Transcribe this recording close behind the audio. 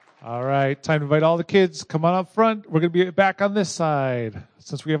All right, time to invite all the kids. Come on up front. We're going to be back on this side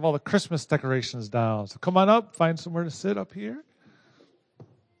since we have all the Christmas decorations down. So come on up, find somewhere to sit up here.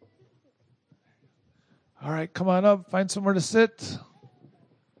 All right, come on up, find somewhere to sit.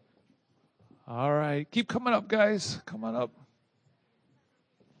 All right, keep coming up, guys. Come on up.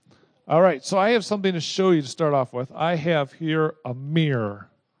 All right, so I have something to show you to start off with. I have here a mirror,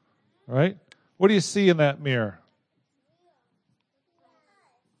 all right? What do you see in that mirror?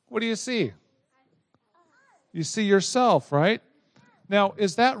 What do you see? You see yourself, right? Now,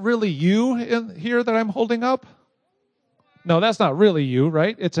 is that really you in here that I'm holding up? No, that's not really you,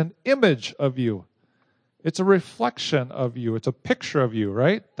 right? It's an image of you. It's a reflection of you. It's a picture of you,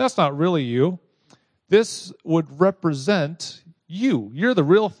 right? That's not really you. This would represent you. You're the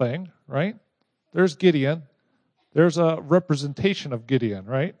real thing, right? There's Gideon. There's a representation of Gideon,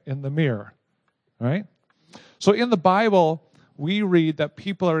 right, in the mirror, right? So in the Bible, we read that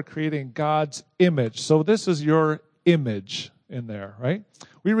people are creating God's image. So this is your image in there, right?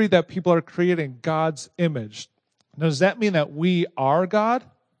 We read that people are creating God's image. Now, does that mean that we are God?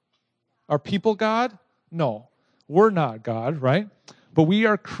 Are people God? No, we're not God, right? But we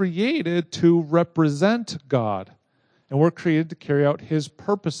are created to represent God. And we're created to carry out His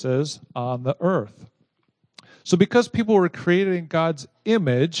purposes on the earth. So because people were created in God's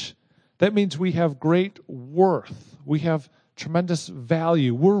image, that means we have great worth. We have tremendous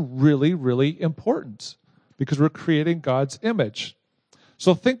value. We're really, really important because we're creating God's image.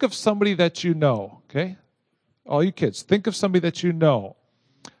 So think of somebody that you know, okay? All you kids, think of somebody that you know.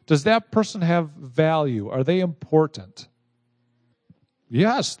 Does that person have value? Are they important?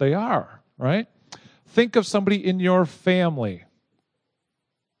 Yes, they are, right? Think of somebody in your family.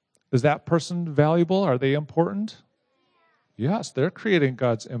 Is that person valuable? Are they important? Yes, they're creating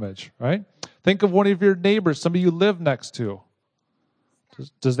God's image, right? Think of one of your neighbors, somebody you live next to.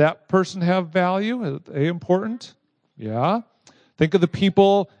 Does that person have value? Are they important? Yeah. Think of the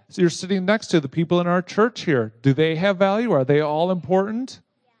people you're sitting next to, the people in our church here. Do they have value? Are they all important?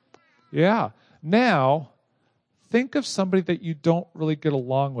 Yeah. Now, think of somebody that you don't really get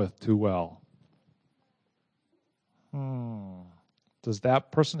along with too well. Does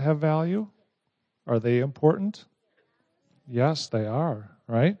that person have value? Are they important? Yes, they are,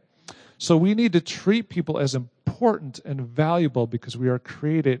 right? So we need to treat people as important and valuable because we are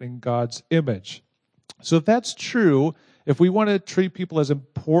created in God's image. So if that's true, if we want to treat people as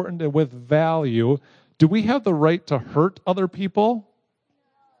important and with value, do we have the right to hurt other people?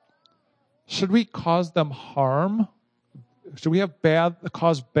 Should we cause them harm? Should we have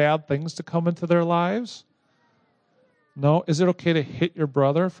cause bad things to come into their lives? No. Is it okay to hit your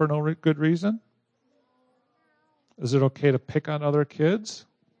brother for no good reason? Is it okay to pick on other kids?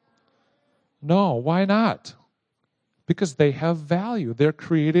 No. Why not? Because they have value. They're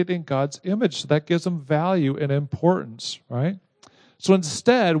created in God's image. So that gives them value and importance, right? So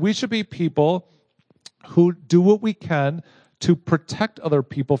instead, we should be people who do what we can to protect other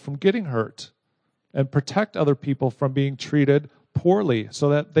people from getting hurt and protect other people from being treated poorly so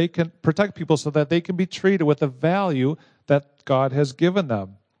that they can protect people so that they can be treated with the value that God has given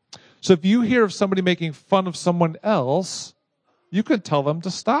them. So if you hear of somebody making fun of someone else, you can tell them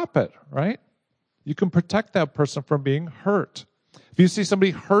to stop it, right? You can protect that person from being hurt. If you see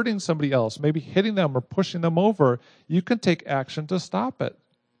somebody hurting somebody else, maybe hitting them or pushing them over, you can take action to stop it.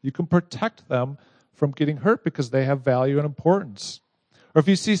 You can protect them from getting hurt because they have value and importance. Or if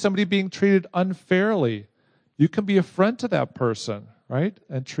you see somebody being treated unfairly, you can be a friend to that person, right?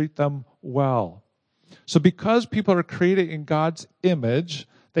 And treat them well. So because people are created in God's image,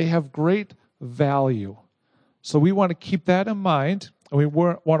 they have great value. So we want to keep that in mind, and we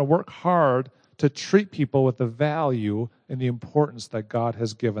want to work hard to treat people with the value and the importance that God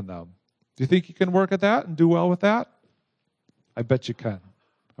has given them. Do you think you can work at that and do well with that? I bet you can.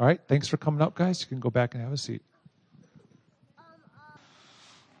 All right, thanks for coming up, guys. You can go back and have a seat.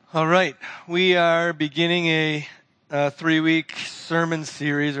 All right, we are beginning a 3-week sermon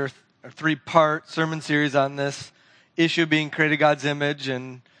series or a 3-part sermon series on this issue of being created God's image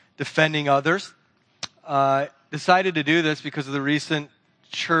and defending others. Decided to do this because of the recent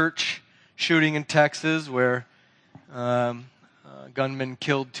church shooting in Texas where a gunman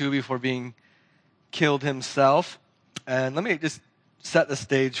killed 2 before being killed himself. And let me just set the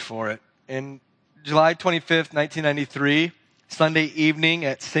stage for it. In July 25th, 1993, Sunday evening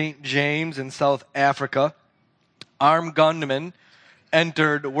at St. James in South Africa, armed gunmen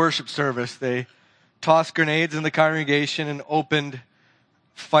entered worship service. They tossed grenades in the congregation and opened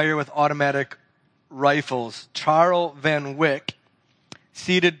fire with automatic rifles. Charles Van Wyck,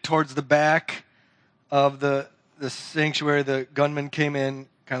 seated towards the back of the sanctuary the gunman came in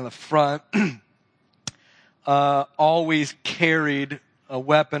kind of the front, always carried a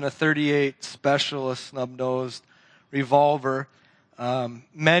weapon, a .38 Specialist snub-nosed revolver.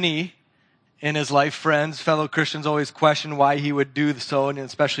 Many in his life, friends, fellow Christians, always questioned why he would do so, and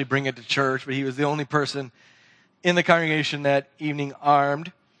especially bring it to church. But he was the only person in the congregation that evening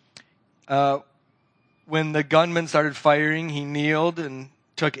armed. When the gunman started firing, he kneeled and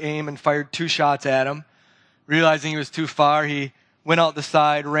took aim and fired 2 shots at him. Realizing he was too far, he went out the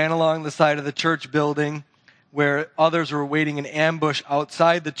side, ran along the side of the church building where others were waiting in ambush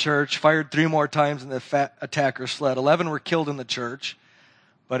outside the church, fired 3 more times, and the attacker fled. 11 were killed in the church,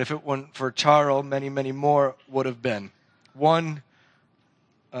 but if it weren't for Charo, many, many more would have been. One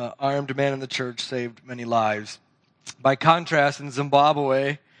armed man in the church saved many lives. By contrast, in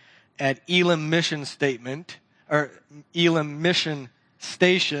Zimbabwe, at Elim Mission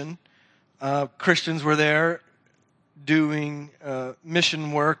Station, Christians were there doing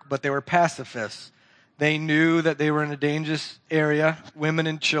mission work, but they were pacifists. They knew that they were in a dangerous area, women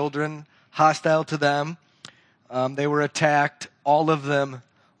and children, hostile to them. They were attacked. All of them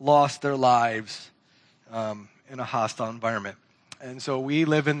lost their lives in a hostile environment. And so we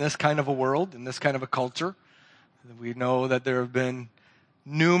live in this kind of a world, in this kind of a culture. We know that there have been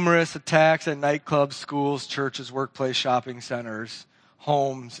numerous attacks at nightclubs, schools, churches, workplace, shopping centers,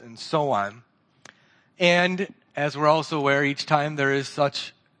 homes, and so on. And as we're also aware, each time there is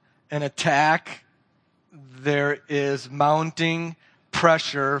such an attack, there is mounting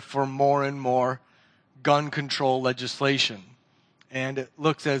pressure for more and more gun control legislation. And it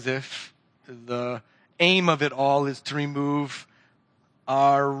looks as if the aim of it all is to remove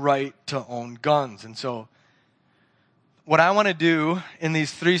our right to own guns. And so what I want to do in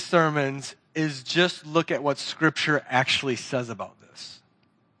these 3 sermons is just look at what Scripture actually says about this.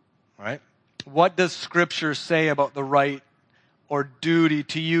 All right? What does Scripture say about the right or duty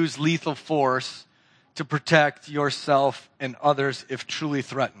to use lethal force to protect yourself and others if truly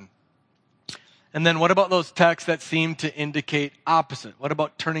threatened? And then what about those texts that seem to indicate opposite? What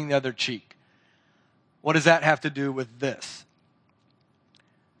about turning the other cheek? What does that have to do with this?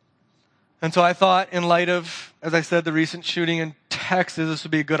 And so I thought, in light of, as I said, the recent shooting in Texas, this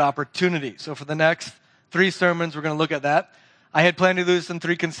would be a good opportunity. So for the next 3 sermons, we're going to look at that. I had planned to do this in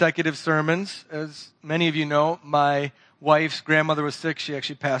 3 consecutive sermons. As many of you know, my wife's grandmother was sick. She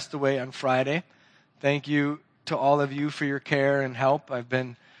actually passed away on Friday. Thank you to all of you for your care and help. I've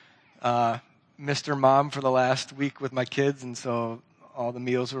been Mr. Mom for the last week with my kids, and so all the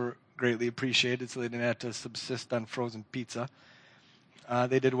meals were greatly appreciated, so they didn't have to subsist on frozen pizza.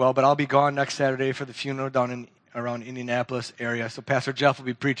 They did well, but I'll be gone next Saturday for the funeral down around Indianapolis area. So Pastor Jeff will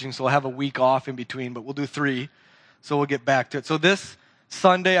be preaching, so we'll have a week off in between, but we'll do 3, so we'll get back to it. So this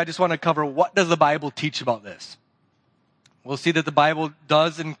Sunday, I just want to cover, what does the Bible teach about this? We'll see that the Bible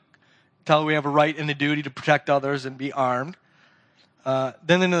does tell we have a right and a duty to protect others and be armed.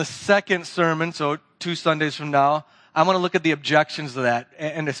 Then in the second sermon, so 2 Sundays from now, I want to look at the objections to that,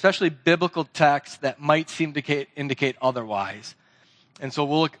 and especially biblical texts that might seem to indicate otherwise. And so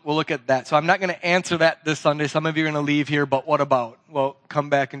we'll look at that. So I'm not going to answer that this Sunday. Some of you are going to leave here, but what about? Well, come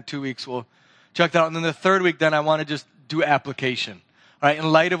back in 2 weeks. We'll check that out. And then the third week, then I want to just do application. All right,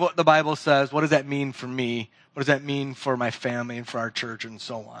 in light of what the Bible says, what does that mean for me? What does that mean for my family and for our church and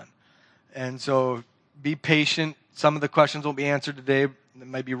so on? And so be patient. Some of the questions won't be answered today. They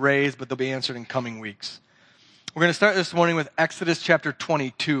might be raised, but they'll be answered in coming weeks. We're going to start this morning with Exodus chapter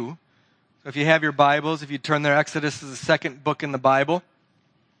 22. So if you have your Bibles, if you turn there, Exodus is the second book in the Bible.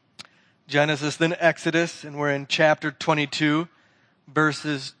 Genesis, then Exodus, and we're in chapter 22,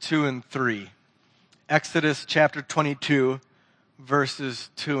 verses 2 and 3. Exodus chapter 22, verses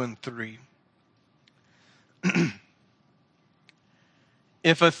 2 and 3.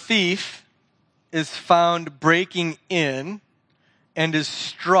 If a thief is found breaking in and is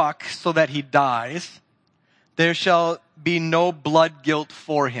struck so that he dies, there shall be no blood guilt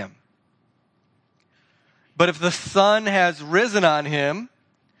for him. But if the sun has risen on him,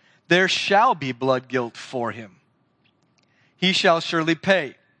 there shall be blood guilt for him. He shall surely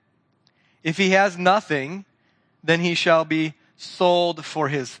pay. If he has nothing, then he shall be sold for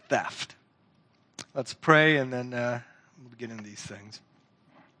his theft. Let's pray, and then we'll get into these things.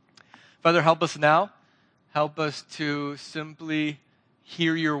 Father, help us now. Help us to simply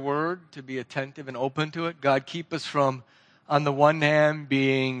hear your word, to be attentive and open to it. God, keep us from, on the one hand,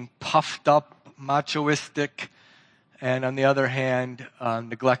 being puffed up, machoistic, and on the other hand,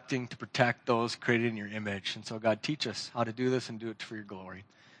 neglecting to protect those created in your image. And so, God, teach us how to do this and do it for your glory.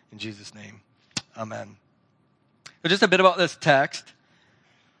 In Jesus' name, amen. So just a bit about this text.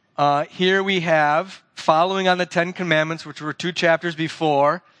 Here we have, following on the Ten Commandments, which were 2 chapters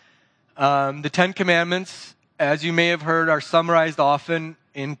before, the Ten Commandments, as you may have heard, are summarized often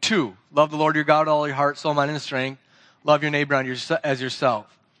in 2. Love the Lord your God with all your heart, soul, mind, and strength. Love your neighbor as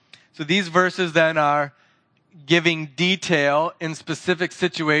yourself. So these verses then are giving detail in specific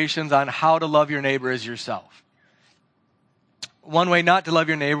situations on how to love your neighbor as yourself. One way not to love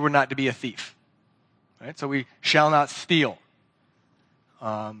your neighbor would not to be a thief. Right? So we shall not steal.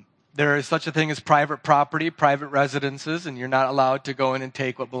 There is such a thing as private property, private residences, and you're not allowed to go in and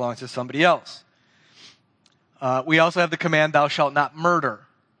take what belongs to somebody else. We also have the command, thou shalt not murder.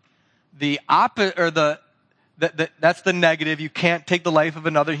 The opposite, or that's the negative. You can't take the life of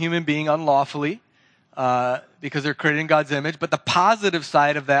another human being unlawfully because they're created in God's image. But the positive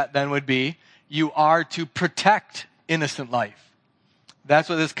side of that then would be you are to protect innocent life. That's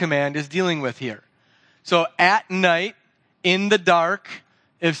what this command is dealing with here. So at night, in the dark,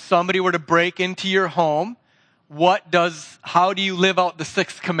 if somebody were to break into your home, how do you live out the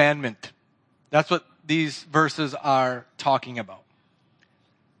 6th commandment? That's what these verses are talking about.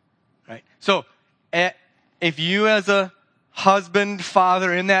 Right? So if you as a husband,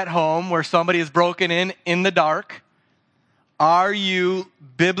 father in that home where somebody is broken in the dark, are you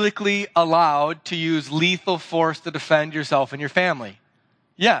biblically allowed to use lethal force to defend yourself and your family?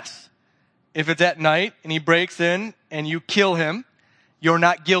 Yes. If it's at night and he breaks in and you kill him, you're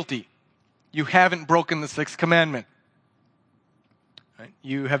not guilty. You haven't broken the 6th commandment. Right?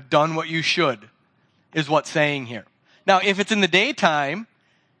 You have done what you should, is what's saying here. Now, if it's in the daytime,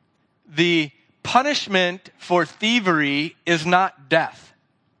 the punishment for thievery is not death.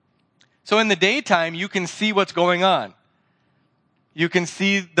 So in the daytime, you can see what's going on. You can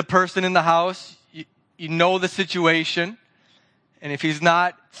see the person in the house. You know the situation. And if he's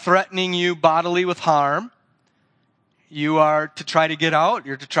not threatening you bodily with harm, you are to try to get out.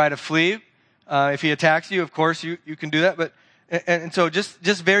 You're to try to flee. If he attacks you, of course, you can do that. But and so just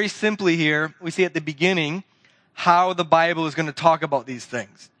very simply here, we see at the beginning how the Bible is going to talk about these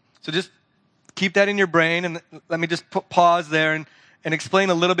things. So just keep that in your brain, and let me just pause there and explain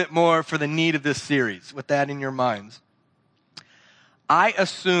a little bit more for the need of this series with that in your minds. I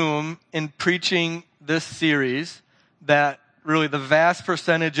assume in preaching this series that really the vast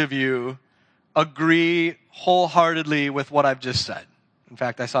percentage of you agree wholeheartedly with what I've just said. In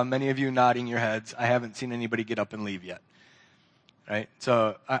fact, I saw many of you nodding your heads. I haven't seen anybody get up and leave yet. Right?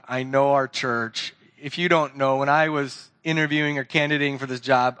 So I know our church. If you don't know, when I was interviewing or candidating for this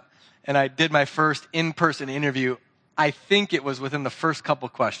job, and I did my first in-person interview, I think it was within the first couple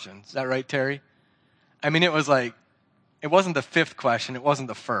questions. Is that right, Terry? I mean, it was like, it wasn't the 5th question. It wasn't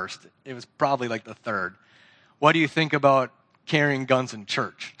the first. It was probably like the 3rd. What do you think about carrying guns in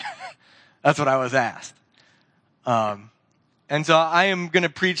church? That's what I was asked. And so I am going to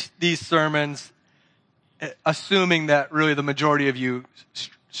preach these sermons assuming that really the majority of you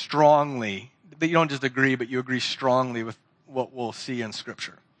strongly, that you don't just agree, but you agree strongly with what we'll see in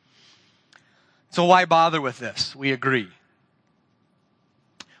Scripture. So why bother with this? We agree.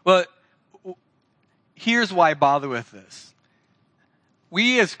 Well, here's why bother with this.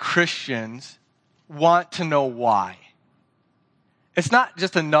 We as Christians want to know why. It's not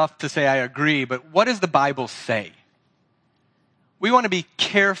just enough to say I agree, but what does the Bible say? We want to be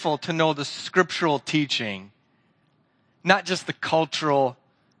careful to know the scriptural teaching, not just the cultural,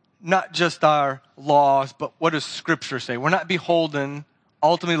 not just our laws, but what does Scripture say? We're not beholden,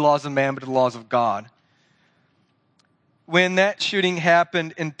 ultimately, the laws of man, but the laws of God. When that shooting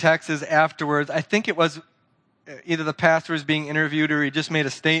happened in Texas afterwards, I think it was either the pastor was being interviewed or he just made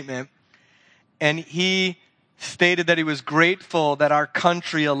a statement, and he stated that he was grateful that our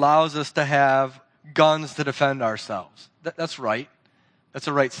country allows us to have guns to defend ourselves. That's right. That's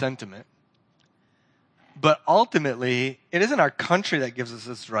a right sentiment. But ultimately, it isn't our country that gives us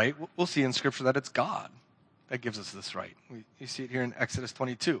this right. We'll see in Scripture that it's God that gives us this right. You see it here in Exodus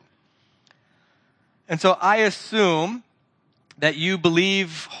 22. And so I assume that you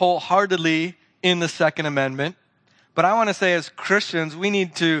believe wholeheartedly in the Second Amendment. But I want to say as Christians, we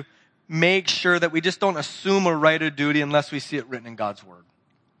need to make sure that we just don't assume a right or duty unless we see it written in God's Word.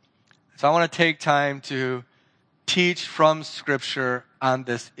 So I want to take time to teach from Scripture on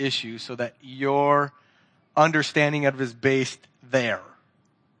this issue so that your understanding of it is based there.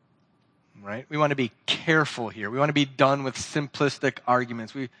 Right? We want to be careful here. We want to be done with simplistic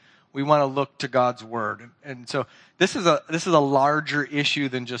arguments. We want to look to God's Word. And so this is a larger issue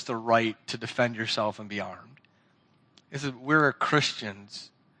than just a right to defend yourself and be armed. We're Christians.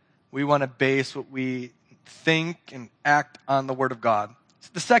 We want to base what we think and act on the Word of God.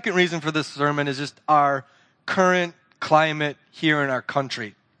 The second reason for this sermon is just our current climate here in our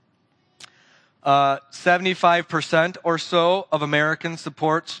country. 75% or so of Americans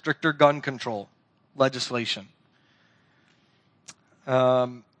support stricter gun control legislation.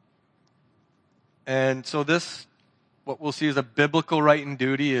 And so this, what we'll see as a biblical right and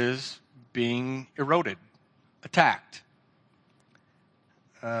duty, is being eroded, attacked.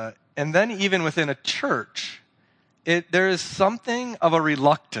 And then even within a church, there is something of a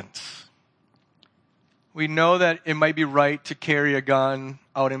reluctance. We know that it might be right to carry a gun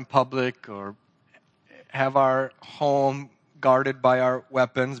out in public or have our home guarded by our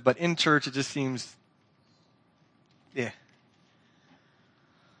weapons, but in church it just seems,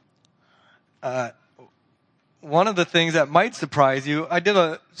 one of the things that might surprise you, I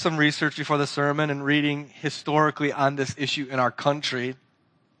did some research before the sermon and reading historically on this issue in our country.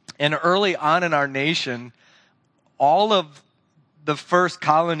 And early on in our nation, all of the first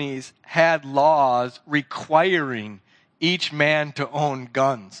colonies had laws requiring each man to own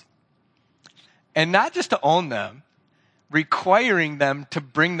guns. And not just to own them, requiring them to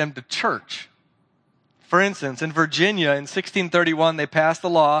bring them to church. For instance, in Virginia in 1631, they passed a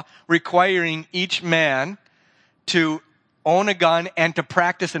law requiring each man to own a gun and to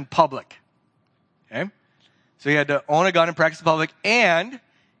practice in public. Okay? So he had to own a gun and practice in public, and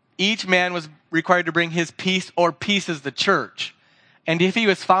each man was required to bring his piece or pieces to church. And if he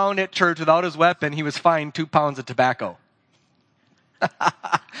was found at church without his weapon, he was fined 2 pounds of tobacco.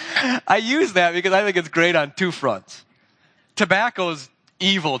 I use that because I think it's great on two fronts. Tobacco's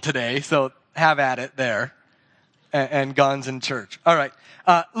evil today, so have at it there. And guns in church. All right.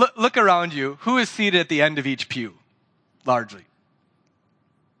 Look around you. Who is seated at the end of each pew? Largely.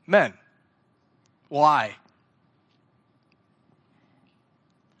 Men. Why?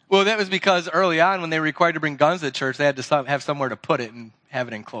 Well, that was because early on when they were required to bring guns to church, they had to have somewhere to put it and have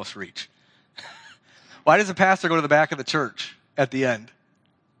it in close reach. Why does the pastor go to the back of the church at the end?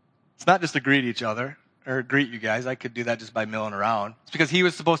 It's not just to greet each other or greet you guys. I could do that just by milling around. It's because he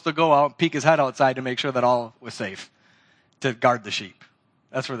was supposed to go out and peek his head outside to make sure that all was safe, to guard the sheep.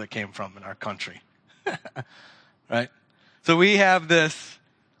 That's where that came from in our country. Right? So we have this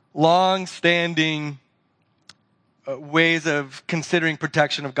long-standing ways of considering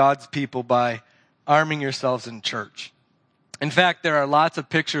protection of God's people by arming yourselves in church. In fact, there are lots of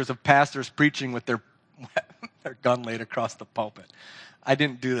pictures of pastors preaching with their gun laid across the pulpit. I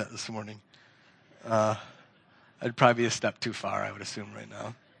didn't do that this morning. I'd probably be a step too far, I would assume, right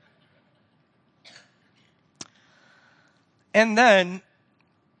now. And then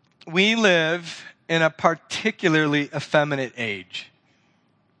we live in a particularly effeminate age.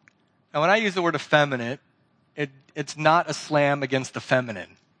 Now, when I use the word effeminate, it's not a slam against the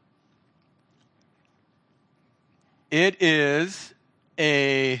feminine. It is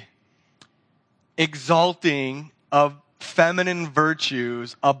a exalting of feminine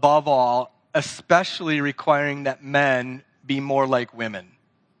virtues above all, especially requiring that men be more like women.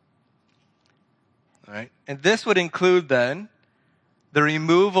 All right? And this would include then the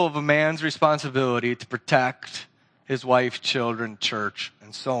removal of a man's responsibility to protect his wife, children, church,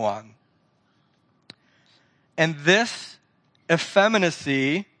 and so on. And this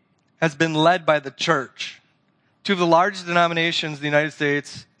effeminacy has been led by the church. Two of the largest denominations in the United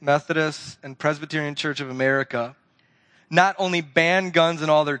States, Methodist and Presbyterian Church of America, not only ban guns in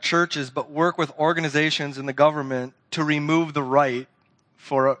all their churches, but work with organizations in the government to remove the right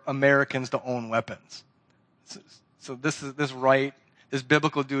for Americans to own weapons. So this right, this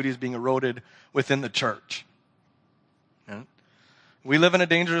biblical duty is being eroded within the church. Yeah. We live in a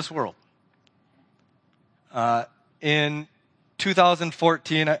dangerous world. In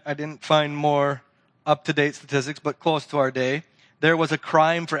 2014, I didn't find more up-to-date statistics, but close to our day, there was a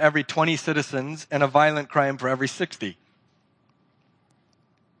crime for every 20 citizens and a violent crime for every 60.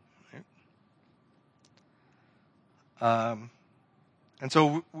 And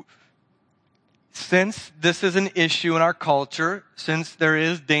so, since this is an issue in our culture, since there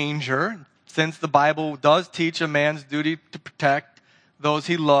is danger, since the Bible does teach a man's duty to protect those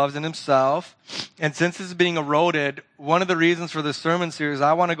he loves and himself, and since this is being eroded, one of the reasons for this sermon series,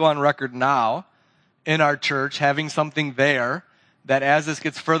 I want to go on record now in our church, having something there that as this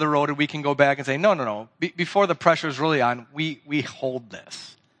gets further eroded, we can go back and say, no. Before the pressure is really on, we hold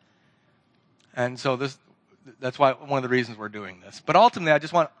this. And so that's why one of the reasons we're doing this. But ultimately, I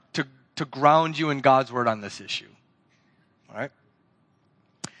just want to ground you in God's word on this issue. All right?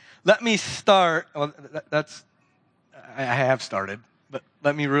 Let me start. Well, I have started, but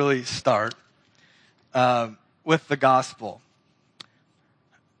let me really start with the gospel.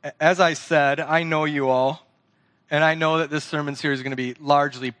 As I said, I know you all, and I know that this sermon series is going to be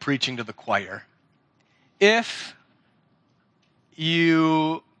largely preaching to the choir. If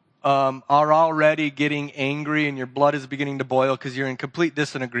you are already getting angry and your blood is beginning to boil because you're in complete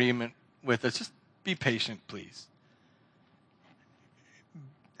disagreement with us, just be patient, please.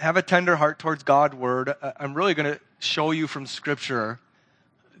 Have a tender heart towards God's word. I'm really going to show you from Scripture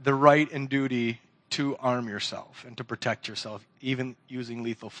the right and duty to arm yourself and to protect yourself, even using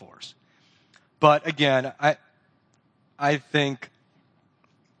lethal force. But again, I think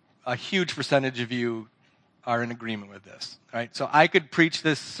a huge percentage of you are in agreement with this, right? So I could preach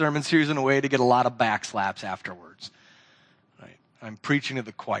this sermon series in a way to get a lot of backslaps afterwards, right? I'm preaching to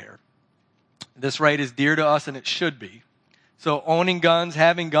the choir. This right is dear to us, and it should be. So owning guns,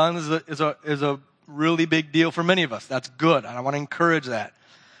 having guns is a really big deal for many of us. That's good, and I want to encourage that.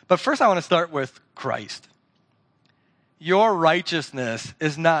 But first I want to start with Christ. Your righteousness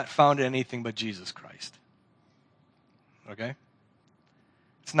is not found in anything but Jesus Christ. Okay?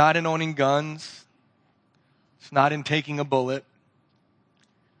 It's not in owning guns. It's not in taking a bullet.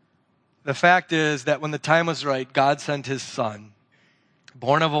 The fact is that when the time was right, God sent his Son,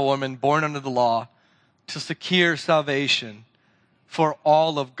 born of a woman, born under the law, to secure salvation for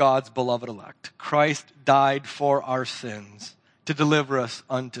all of God's beloved elect. Christ died for our sins to deliver us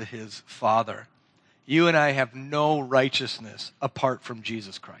unto his Father. You and I have no righteousness apart from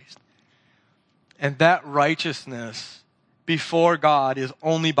Jesus Christ. And that righteousness before God is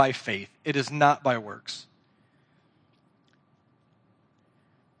only by faith. It is not by works.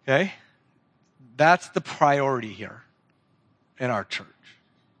 Okay? That's the priority here in our church.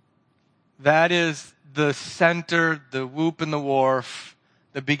 That is the center, the whoop and the wharf,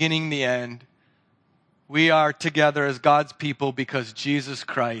 the beginning, the end. We are together as God's people because Jesus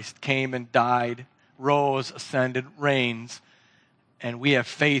Christ came and died, rose, ascended, reigns, and we have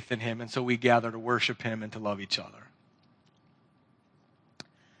faith in him, and so we gather to worship him and to love each other.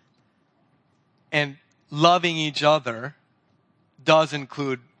 And loving each other does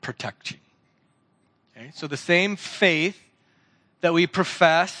include protection. Okay? So the same faith that we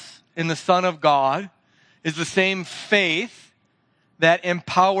profess in the Son of God is the same faith that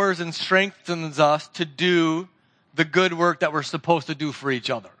empowers and strengthens us to do the good work that we're supposed to do for each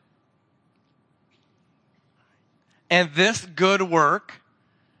other. And this good work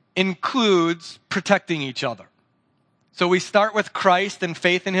includes protecting each other. So we start with Christ and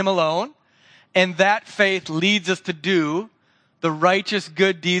faith in him alone, and that faith leads us to do the righteous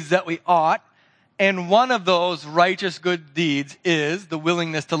good deeds that we ought. And one of those righteous good deeds is the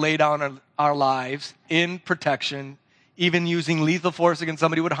willingness to lay down our lives in protection, even using lethal force against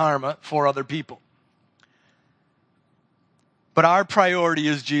somebody who would harm us for other people. But our priority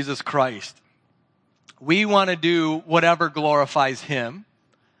is Jesus Christ. We want to do whatever glorifies him.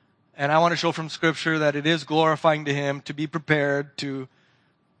 And I want to show from Scripture that it is glorifying to him to be prepared to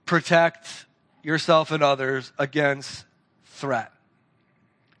protect yourself and others against threat.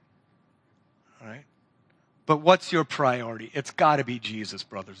 All right? But what's your priority? It's got to be Jesus,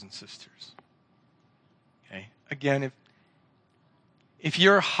 brothers and sisters. Okay? Again, if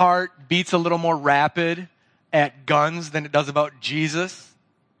your heart beats a little more rapid at guns than it does about Jesus,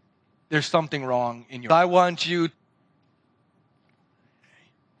 there's something wrong in your life. I want you,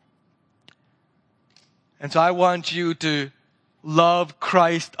 and so I want you to love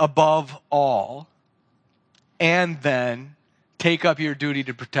Christ above all, and then take up your duty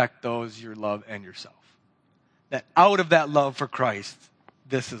to protect those you love and yourself. That out of that love for Christ,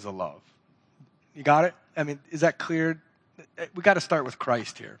 this is a love. You got it? I mean, is that clear? We got to start with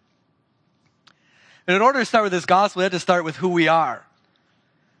Christ here. And in order to start with this gospel, we have to start with who we are.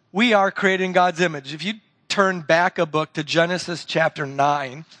 We are created in God's image. If you turn back a book to Genesis chapter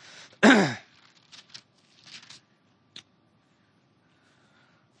 9,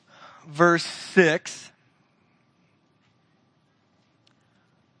 verse 6,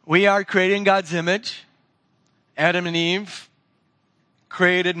 we are created in God's image. Adam and Eve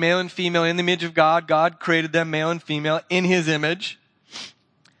created male and female in the image of God. God created them male and female in his image.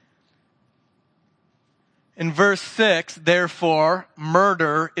 In verse 6, therefore,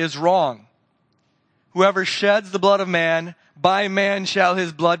 murder is wrong. Whoever sheds the blood of man, by man shall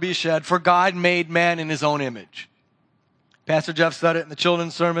his blood be shed, for God made man in his own image. Pastor Jeff said it in the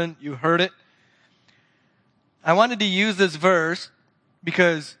children's sermon. You heard it. I wanted to use this verse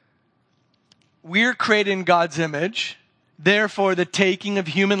because we're created in God's image. Therefore, the taking of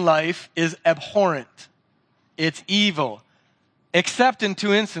human life is abhorrent. It's evil, except in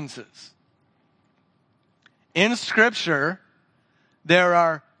two instances. In Scripture, there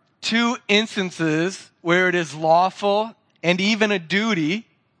are two instances where it is lawful and even a duty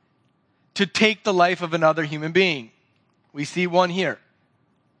to take the life of another human being. We see one here.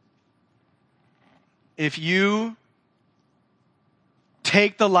 If you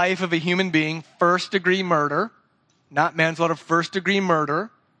take the life of a human being, first-degree murder, not manslaughter, first-degree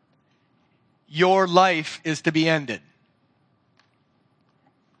murder, your life is to be ended.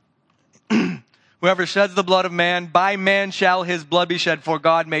 Whoever sheds the blood of man, by man shall his blood be shed, for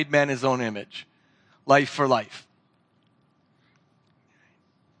God made man his own image. Life for life.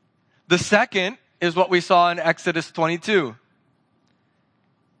 The second is what we saw in Exodus 22.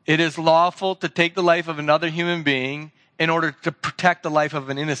 It is lawful to take the life of another human being in order to protect the life of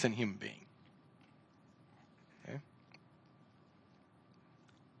an innocent human being. Okay?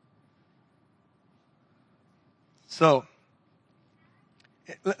 So,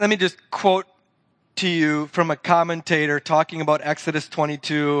 let me just quote to you from a commentator talking about Exodus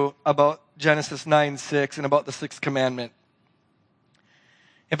 22, about Genesis 9:6, and about the sixth commandment.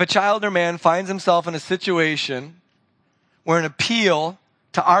 If a child or man finds himself in a situation where an appeal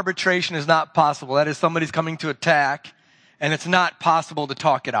to arbitration is not possible, that is, somebody's coming to attack, and it's not possible to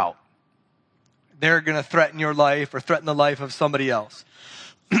talk it out. They're going to threaten your life or threaten the life of somebody else.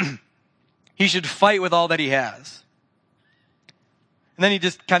 He should fight with all that he has. And then he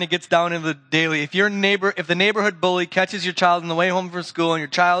just kind of gets down into the daily. If the neighborhood bully catches your child on the way home from school and your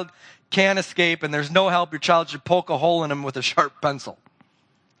child can't escape and there's no help, your child should poke a hole in him with a sharp pencil.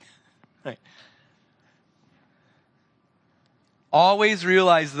 Right. Always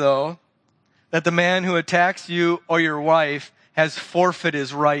realize, though, that the man who attacks you or your wife has forfeited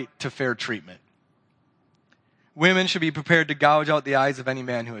his right to fair treatment. Women should be prepared to gouge out the eyes of any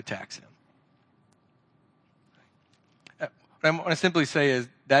man who attacks him. What I want to simply say is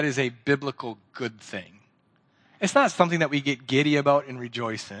that is a biblical good thing. It's not something that we get giddy about and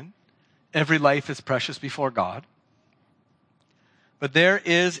rejoice in. Every life is precious before God. But there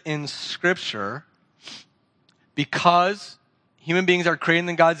is in Scripture, because human beings are created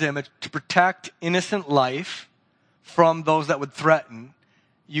in God's image, to protect innocent life from those that would threaten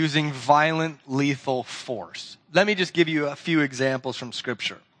using violent, lethal force. Let me just give you a few examples from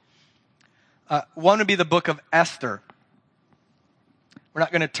Scripture. One would be the book of Esther. We're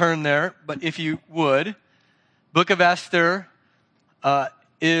not going to turn there, but if you would, Book of Esther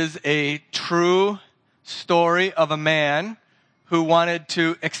is a true story of a man who wanted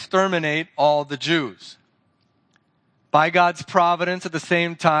to exterminate all the Jews. By God's providence, at the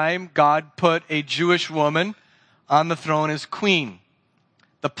same time, God put a Jewish woman on the throne as queen.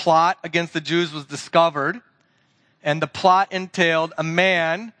 The plot against the Jews was discovered, and the plot entailed a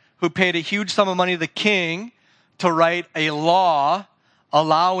man who paid a huge sum of money to the king to write a law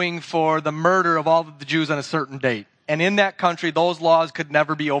allowing for the murder of all of the Jews on a certain date. And in that country, those laws could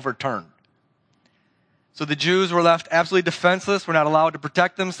never be overturned. So the Jews were left absolutely defenseless, were not allowed to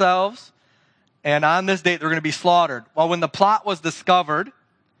protect themselves, and on this date, they were going to be slaughtered. Well, when the plot was discovered,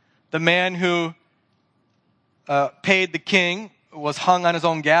 the man who paid the king was hung on his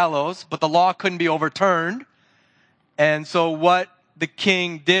own gallows, but the law couldn't be overturned. And so what the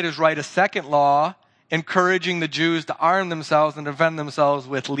king did is write a second law encouraging the Jews to arm themselves and defend themselves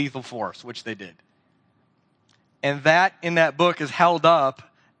with lethal force, which they did. And that, in that book, is held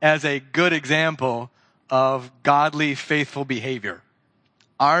up as a good example of godly, faithful behavior.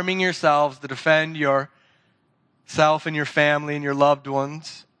 Arming yourselves to defend yourself and your family and your loved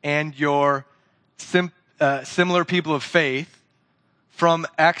ones and your similar people of faith from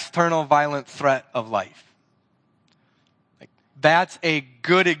external violent threat of life. That's a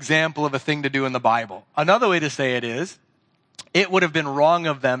good example of a thing to do in the Bible. Another way to say it is, it would have been wrong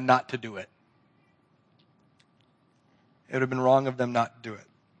of them not to do it. It would have been wrong of them not to do it.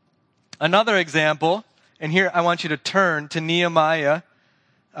 Another example, and here I want you to turn to Nehemiah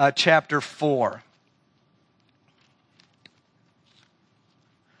chapter 4.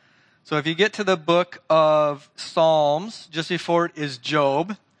 So if you get to the book of Psalms, just before it is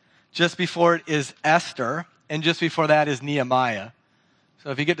Job, just before it is Esther, and just before that is Nehemiah. So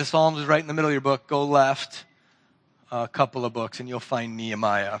if you get to Psalms, it's right in the middle of your book, go left a couple of books and you'll find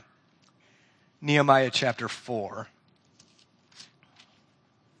Nehemiah. Nehemiah chapter 4.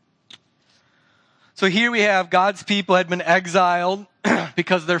 So here we have God's people had been exiled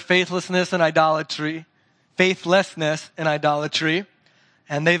because of their faithlessness and idolatry.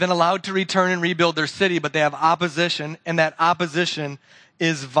 And they've been allowed to return and rebuild their city, but they have opposition, and that opposition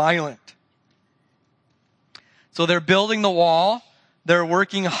is violent. So they're building the wall, they're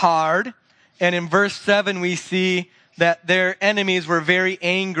working hard, and in verse 7 we see that their enemies were very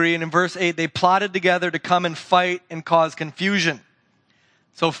angry, and in verse 8 they plotted together to come and fight and cause confusion.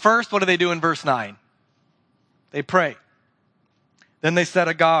 So first, what do they do in verse 9? They pray. Then they set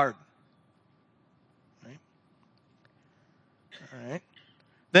a guard. Right? All right.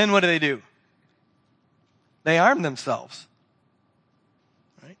 Then what do? They arm themselves.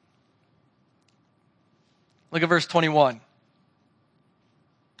 Look at verse 21.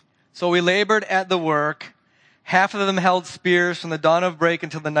 So we labored at the work. Half of them held spears from the dawn of break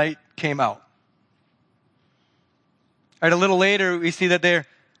until the night came out. All right, a little later, we see that they're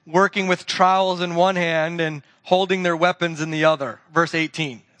working with trowels in one hand and holding their weapons in the other. Verse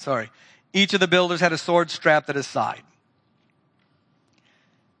 18, sorry. Each of the builders had a sword strapped at his side.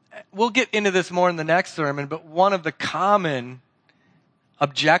 We'll get into this more in the next sermon, but one of the common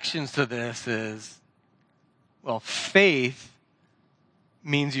objections to this is, well, faith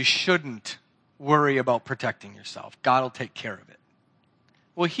means you shouldn't worry about protecting yourself. God will take care of it.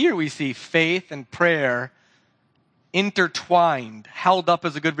 Well, here we see faith and prayer intertwined, held up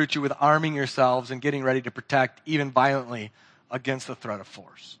as a good virtue with arming yourselves and getting ready to protect, even violently, against the threat of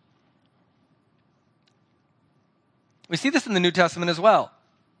force. We see this in the New Testament as well.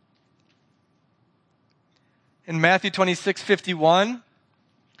 In Matthew 26:51,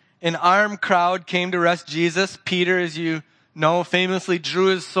 an armed crowd came to arrest Jesus. Peter, as you know, famously drew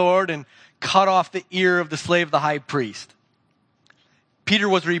his sword and cut off the ear of the slave of the high priest. Peter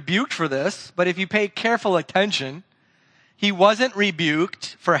was rebuked for this, but if you pay careful attention, he wasn't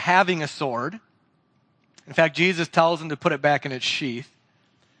rebuked for having a sword. In fact, Jesus tells him to put it back in its sheath.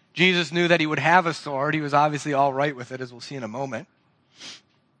 Jesus knew that he would have a sword. He was obviously all right with it, as we'll see in a moment.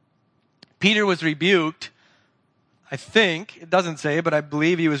 Peter was rebuked, I think, it doesn't say, but I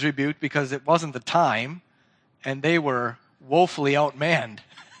believe he was rebuked because it wasn't the time, and they were woefully outmanned.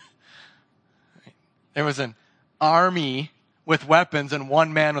 There was an army with weapons and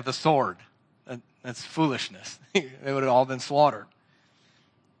one man with a sword. That's foolishness. They would have all been slaughtered.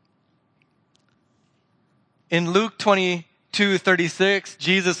 In Luke 22:36,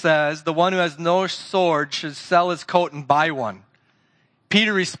 Jesus says, the one who has no sword should sell his coat and buy one.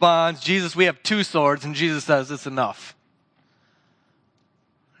 Peter responds, Jesus, we have 2 swords, and Jesus says, it's enough.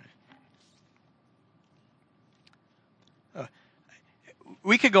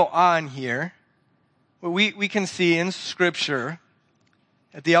 We could go on here. We can see in Scripture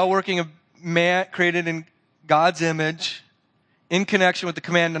that the outworking of man created in God's image in connection with the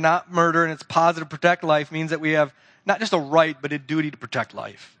command to not murder and its positive protect life means that we have not just a right, but a duty to protect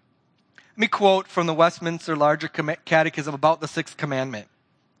life. Let me quote from the Westminster Larger Catechism about the 6th commandment.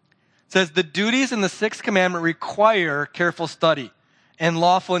 It says, the duties in the 6th commandment require careful study and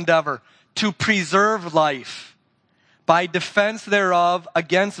lawful endeavor to preserve life by defense thereof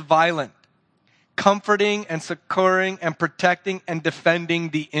against violence, comforting and succoring and protecting and defending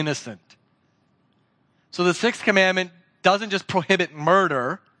the innocent. So the 6th commandment doesn't just prohibit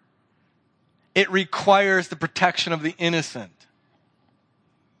murder, it requires the protection of the innocent.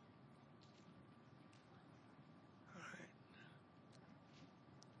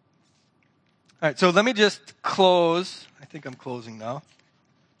 All right, so let me just close. I think I'm closing now.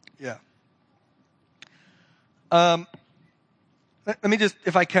 Yeah. Let me just,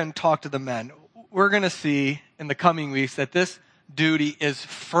 if I can, talk to the men. We're going to see in the coming weeks that this duty is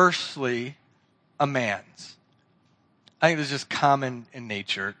firstly a man's. I think this is just common in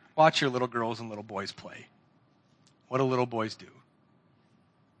nature. Watch your little girls and little boys play. What do little boys do?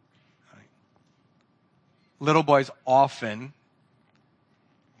 Right. Little boys often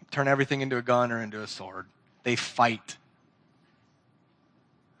turn everything into a gun or into a sword. They fight.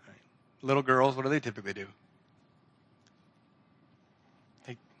 Right. Little girls, what do they typically do?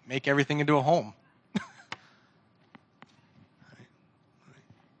 They make everything into a home.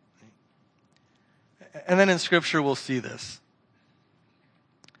 And then in Scripture, we'll see this.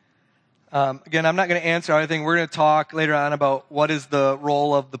 Again, I'm not going to answer everything. We're going to talk later on about what is the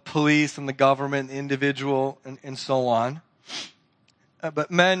role of the police and the government, the individual, and so on. But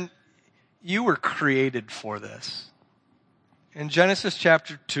men, you were created for this. In Genesis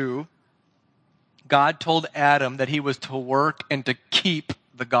chapter 2, God told Adam that he was to work and to keep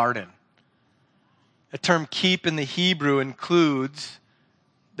the garden. The term keep in the Hebrew includes,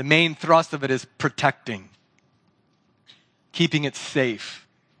 the main thrust of it is protecting, keeping it safe.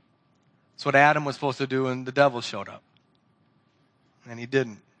 That's what Adam was supposed to do when the devil showed up. And he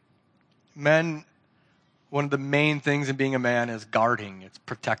didn't. Men, one of the main things in being a man is guarding, it's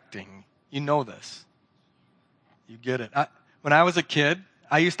protecting. You know this. You get it. When I was a kid,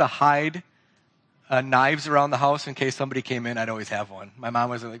 I used to hide knives around the house in case somebody came in. I'd always have one. My mom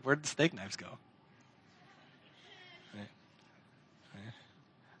was like, where'd the steak knives go?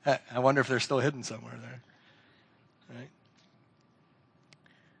 I wonder if they're still hidden somewhere there. Right?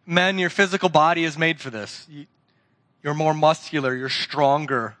 Men, your physical body is made for this. You're more muscular, you're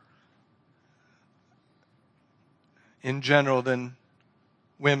stronger in general than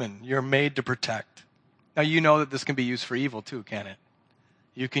women. You're made to protect. Now, you know that this can be used for evil too, can it?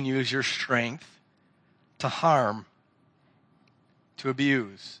 You can use your strength to harm, to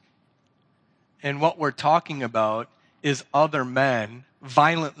abuse. And what we're talking about is other men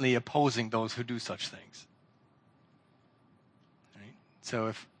violently opposing those who do such things. Right? So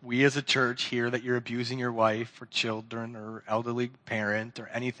if we as a church hear that you're abusing your wife or children or elderly parent or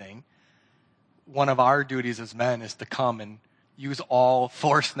anything, one of our duties as men is to come and use all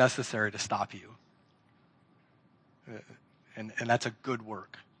force necessary to stop you. And that's a good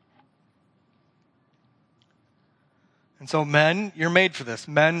work. And so men, you're made for this.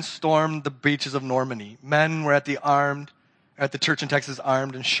 Men stormed the beaches of Normandy. Men were at the church in Texas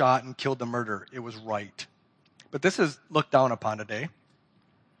armed and shot and killed the murderer. It was right. But this is looked down upon today.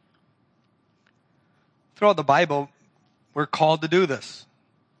 Throughout the Bible, we're called to do this.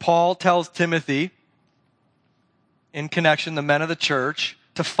 Paul tells Timothy, in connection, the men of the church,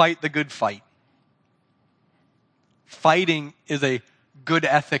 to fight the good fight. Fighting is a good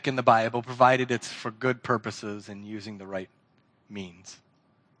ethic in the Bible, provided it's for good purposes and using the right means.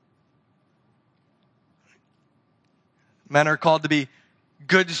 Men are called to be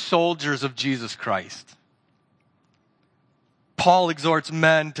good soldiers of Jesus Christ. Paul exhorts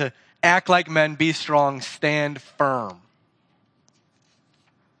men to act like men, be strong, stand firm.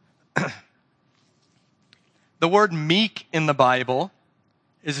 The word meek in the Bible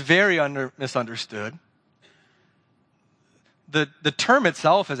is very misunderstood. The term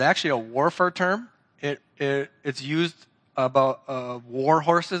itself is actually a warfare term. It's used about war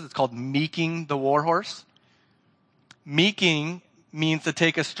horses. It's called meeking the war horse. Meeking means to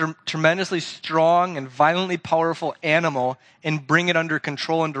take a tremendously strong and violently powerful animal and bring it under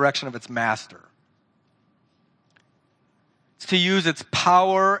control and direction of its master. It's to use its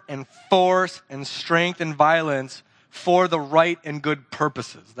power and force and strength and violence for the right and good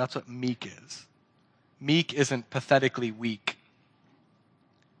purposes. That's what meek is. Meek isn't pathetically weak.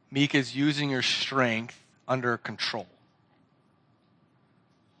 Meek is using your strength under control.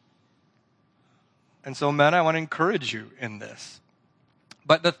 And so, men, I want to encourage you in this.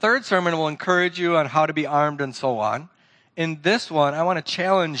 But the third sermon will encourage you on how to be armed and so on. In this one, I want to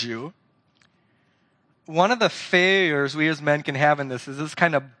challenge you. One of the failures we as men can have in this is this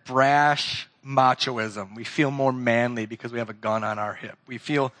kind of brash machoism. We feel more manly because we have a gun on our hip. We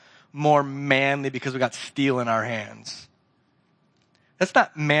feel more manly because we got steel in our hands. That's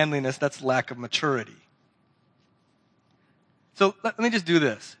not manliness, that's lack of maturity. So let me just do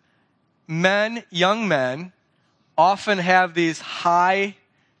this. Men, young men, often have these high,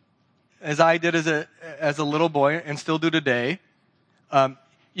 as I did as a little boy and still do today.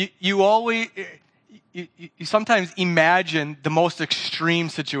 You sometimes imagine the most extreme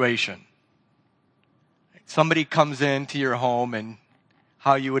situation. Somebody comes into your home and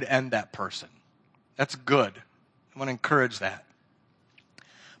how you would end that person. That's good. I want to encourage that.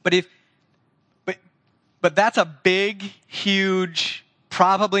 But that's a big, huge,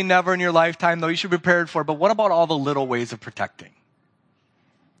 probably never in your lifetime, though you should be prepared for. But what about all the little ways of protecting?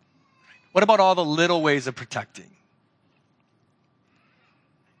 What about all the little ways of protecting?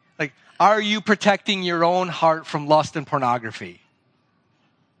 Like, are you protecting your own heart from lust and pornography?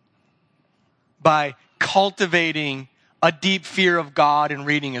 By cultivating a deep fear of God and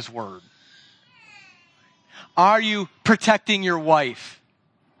reading His Word? Are you protecting your wife?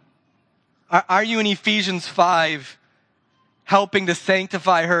 Are you in Ephesians 5 helping to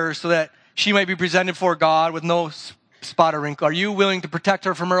sanctify her so that she might be presented before God with no spot or wrinkle? Are you willing to protect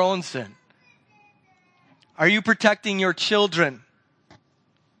her from her own sin? Are you protecting your children?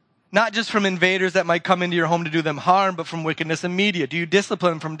 Not just from invaders that might come into your home to do them harm, but from wickedness and media. Do you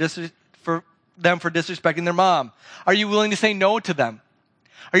discipline for disrespecting their mom? Are you willing to say no to them?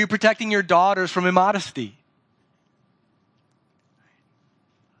 Are you protecting your daughters from immodesty?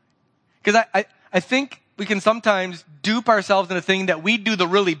 Because I think we can sometimes dupe ourselves into thinking that we do the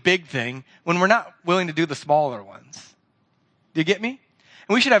really big thing when we're not willing to do the smaller ones. Do you get me?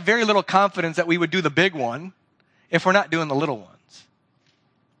 And we should have very little confidence that we would do the big one if we're not doing the little ones.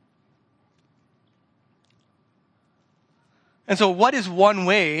 And so what is one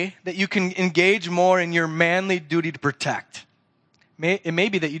way that you can engage more in your manly duty to protect? It may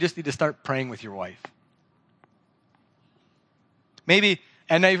be that you just need to start praying with your wife. Maybe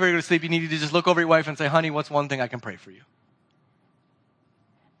at night before you go to sleep, you need to just look over your wife and say, honey, what's one thing I can pray for you?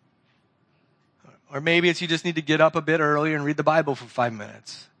 Or maybe it's you just need to get up a bit earlier and read the Bible for 5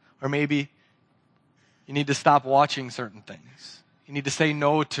 minutes. Or maybe you need to stop watching certain things. You need to say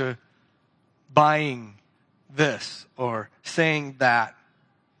no to buying this or saying that.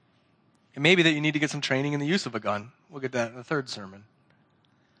 It may be that you need to get some training in the use of a gun. We'll get that in the third sermon.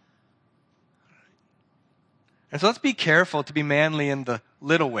 And so let's be careful to be manly in the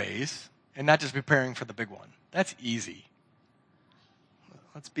little ways. and not just preparing for the big one. That's easy.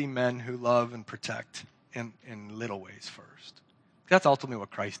 Let's be men who love and protect in little ways first. That's ultimately what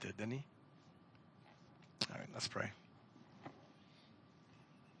Christ did, didn't he? All right, let's pray.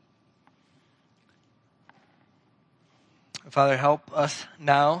 Father, help us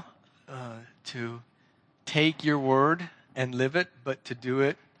now to take your word and live it, but to do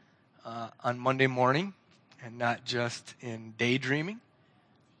it on Monday morning and not just in daydreaming.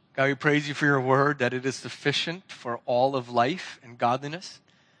 God, we praise you for your word, that it is sufficient for all of life and godliness.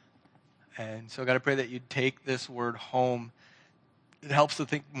 And so, God, I pray that you'd take this word home. It helps to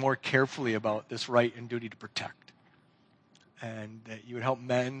think more carefully about this right and duty to protect. And that you would help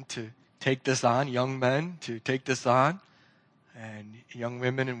men to take this on, young men to take this on, and young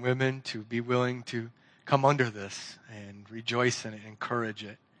women and women to be willing to come under this and rejoice in it, encourage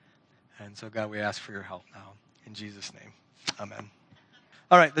it. And so, God, we ask for your help now. In Jesus' name, amen.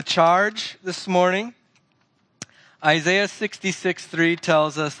 All right, the charge this morning. Isaiah 66:3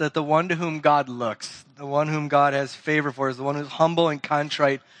 tells us that the one to whom God looks, the one whom God has favor for, is the one who's humble and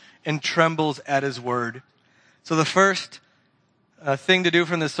contrite and trembles at his word. So the first thing to do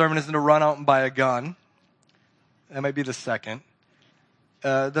from this sermon isn't to run out and buy a gun. That might be the second.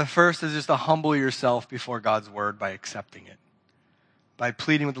 The first is just to humble yourself before God's word by accepting it, by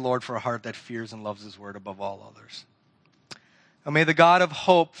pleading with the Lord for a heart that fears and loves his word above all others. And may the God of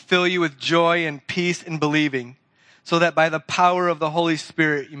hope fill you with joy and peace in believing, so that by the power of the Holy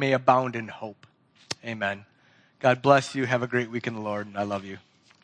Spirit you may abound in hope. Amen. God bless you. Have a great week in the Lord, and I love you.